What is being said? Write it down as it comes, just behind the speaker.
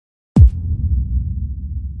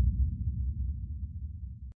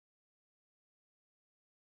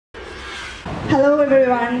Hello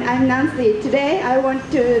everyone, I'm Nancy. Today I want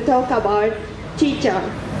to talk about teacher.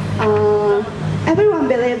 Everyone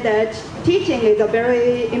believes that teaching is a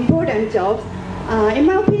very important job. In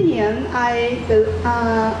my opinion, I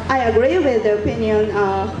agree with the opinion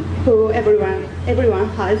who everyone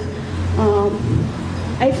has.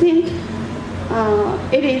 I think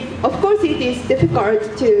of course it is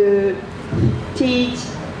difficult to teach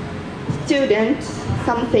students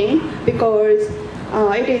something because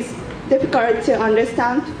it is difficult to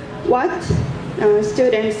understand what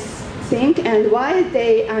students think and why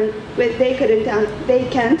they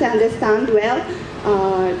can't understand well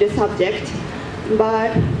the subject.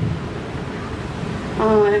 But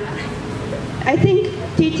I think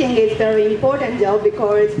teaching is very important job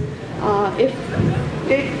because if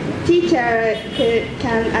the teacher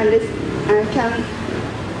can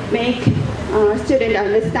make student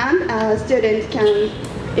understand, students can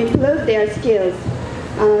improve their skills.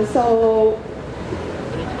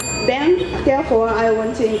 Therefore, I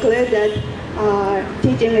want to include that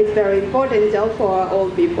teaching is very important job for all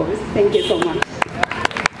people. Thank you so much.